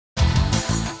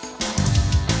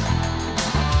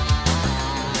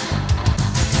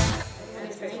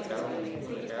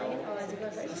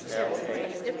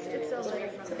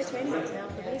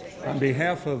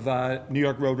behalf of New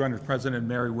York Roadrunners President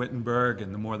Mary Wittenberg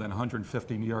and the more than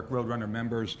 150 New York Roadrunner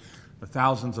members, the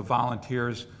thousands of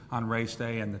volunteers on race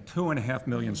day, and the 2.5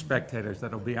 million spectators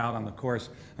that will be out on the course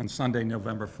on Sunday,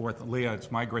 November 4th. Leah, it's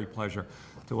my great pleasure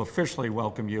to officially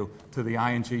welcome you to the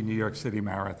ING New York City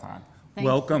Marathon.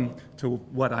 Welcome to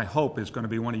what I hope is going to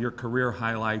be one of your career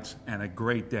highlights and a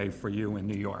great day for you in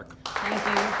New York. Thank you.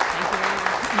 Thank you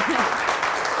very much.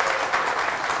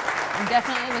 I'm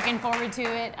definitely looking forward to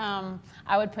it.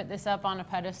 I would put this up on a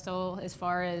pedestal as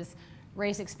far as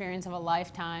race experience of a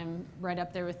lifetime, right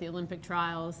up there with the Olympic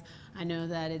trials. I know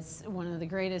that it's one of the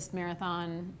greatest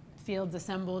marathon fields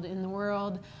assembled in the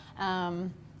world.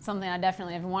 Something I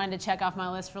definitely have wanted to check off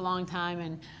my list for a long time,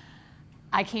 and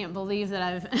I can't believe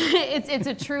that it's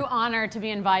a true honor to be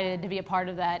invited to be a part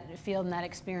of that field and that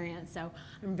experience. So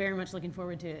I'm very much looking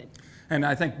forward to it. And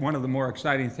I think one of the more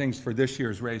exciting things for this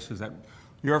year's race is that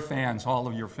your fans, all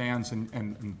of your fans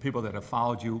and people that have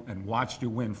followed you and watched you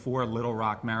win 4 Little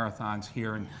Rock marathons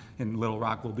here in Little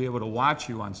Rock will be able to watch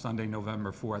you on Sunday,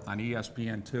 November 4th on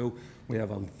ESPN2. We have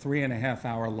a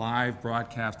 3.5-hour live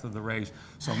broadcast of the race.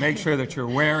 So make sure that you're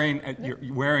wearing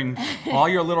all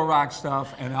your Little Rock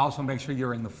stuff, and also make sure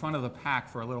you're in the front of the pack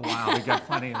for a little while to get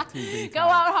plenty of TV time. Go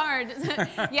out hard.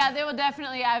 Yeah, they will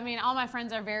definitely. I mean, all my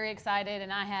friends are very excited,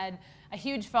 and I had a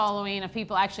huge following of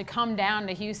people actually come down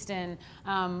to Houston,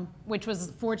 which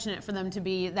was fortunate for them to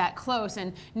be that close,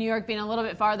 and New York being a little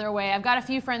bit farther away. I've got a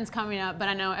few friends coming up, but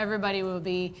I know everybody will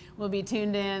be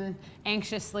tuned in,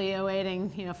 anxiously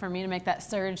awaiting, for me to make that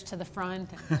surge to the front.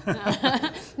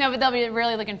 No, but they'll be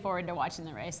really looking forward to watching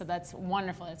the race, so that's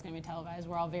wonderful. It's going to be televised.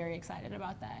 We're all very excited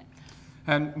about that.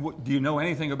 And do you know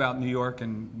anything about New York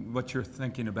and what you're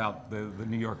thinking about the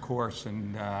New York course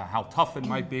and how tough it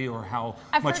might be or how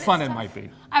much fun it might be?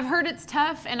 I've heard it's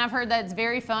tough, and I've heard that it's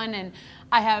very fun, and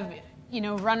I have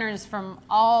runners from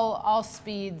all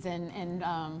speeds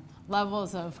and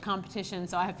levels of competition.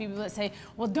 So I have people that say,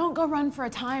 well, don't go run for a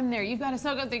time there. You've got to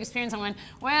soak up the experience. I'm going,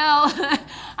 well,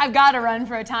 I've got to run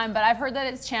for a time, but I've heard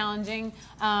that it's challenging.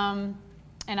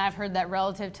 And I've heard that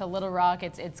relative to Little Rock,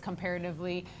 it's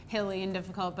comparatively hilly and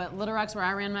difficult, but Little Rock's where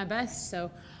I ran my best,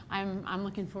 so I'm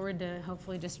looking forward to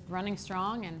hopefully just running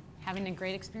strong and having a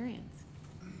great experience.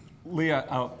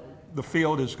 Leah, the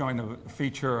field is going to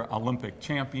feature Olympic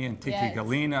champion Tiki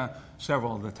Galina,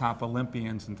 several of the top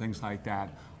Olympians and things like that.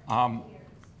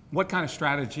 What kind of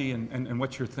strategy and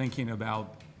what you're thinking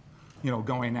about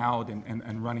going out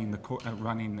and running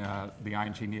the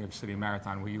ING New York City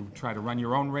Marathon? Will you try to run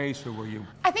your own race, or will you?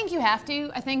 I think you have to.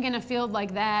 I think in a field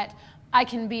like that, I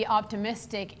can be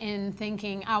optimistic in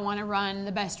thinking I want to run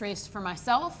the best race for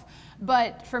myself.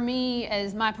 But for me,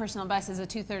 as my personal best is a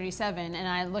 2:37, and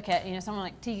I look at someone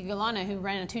like Tiki Galina who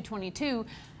ran a 2:22,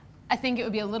 I think it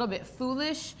would be a little bit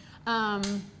foolish.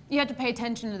 You have to pay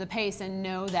attention to the pace and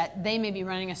know that they may be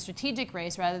running a strategic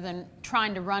race rather than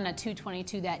trying to run a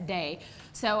 2:22 that day.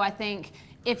 So I think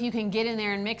if you can get in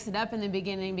there and mix it up in the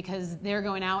beginning because they're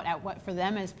going out at what for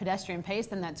them is pedestrian pace,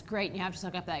 then that's great. You have to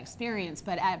soak up that experience.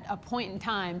 But at a point in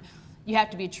time, you have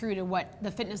to be true to what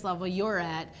the fitness level you're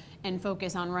at and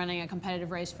focus on running a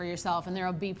competitive race for yourself. And there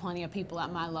will be plenty of people at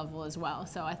my level as well.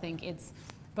 So I think it's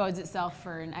bodes itself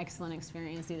for an excellent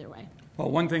experience either way.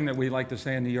 Well, one thing that we like to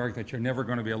say in New York, that you're never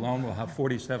going to be alone. We'll have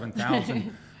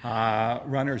 47,000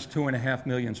 runners, 2.5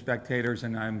 million spectators,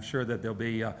 and I'm sure that there'll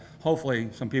be hopefully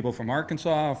some people from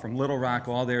Arkansas, from Little Rock,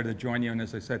 all there to join you. And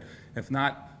as I said, if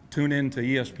not, tune in to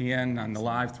ESPN on the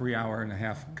live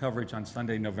 3.5-hour coverage on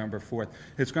Sunday, November 4th.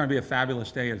 It's going to be a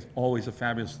fabulous day. It's always a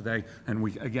fabulous day. And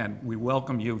we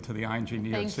welcome you to the ING New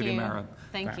York City Marathon.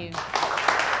 Thank you.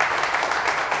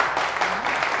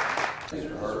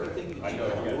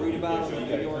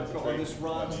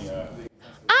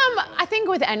 I think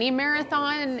with any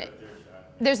marathon,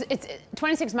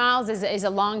 26 miles is a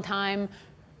long time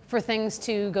for things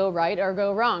to go right or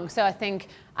go wrong. So I think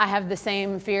I have the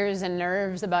same fears and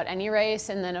nerves about any race,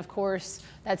 and then of course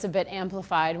that's a bit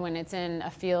amplified when it's in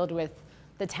a field with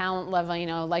the talent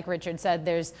level. Like Richard said,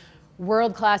 there's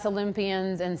world-class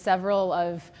Olympians and several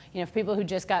of people who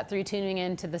just got through tuning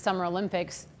into the Summer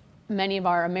Olympics. Many of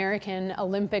our American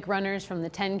Olympic runners from the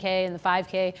 10K and the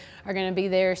 5K are going to be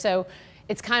there. So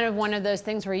it's kind of one of those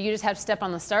things where you just have to step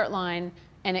on the start line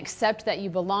and accept that you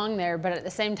belong there. But at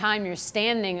the same time, you're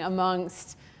standing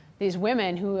amongst these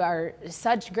women who are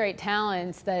such great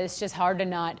talents that it's just hard to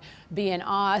not be in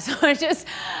awe. So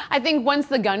I think once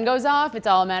the gun goes off, it's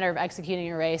all a matter of executing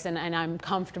a race, and I'm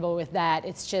comfortable with that.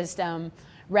 It's just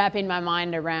wrapping my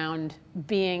mind around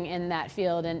being in that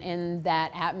field and in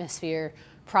that atmosphere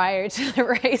prior to the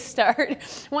race start.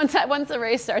 Once the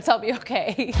race starts, I'll be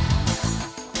okay.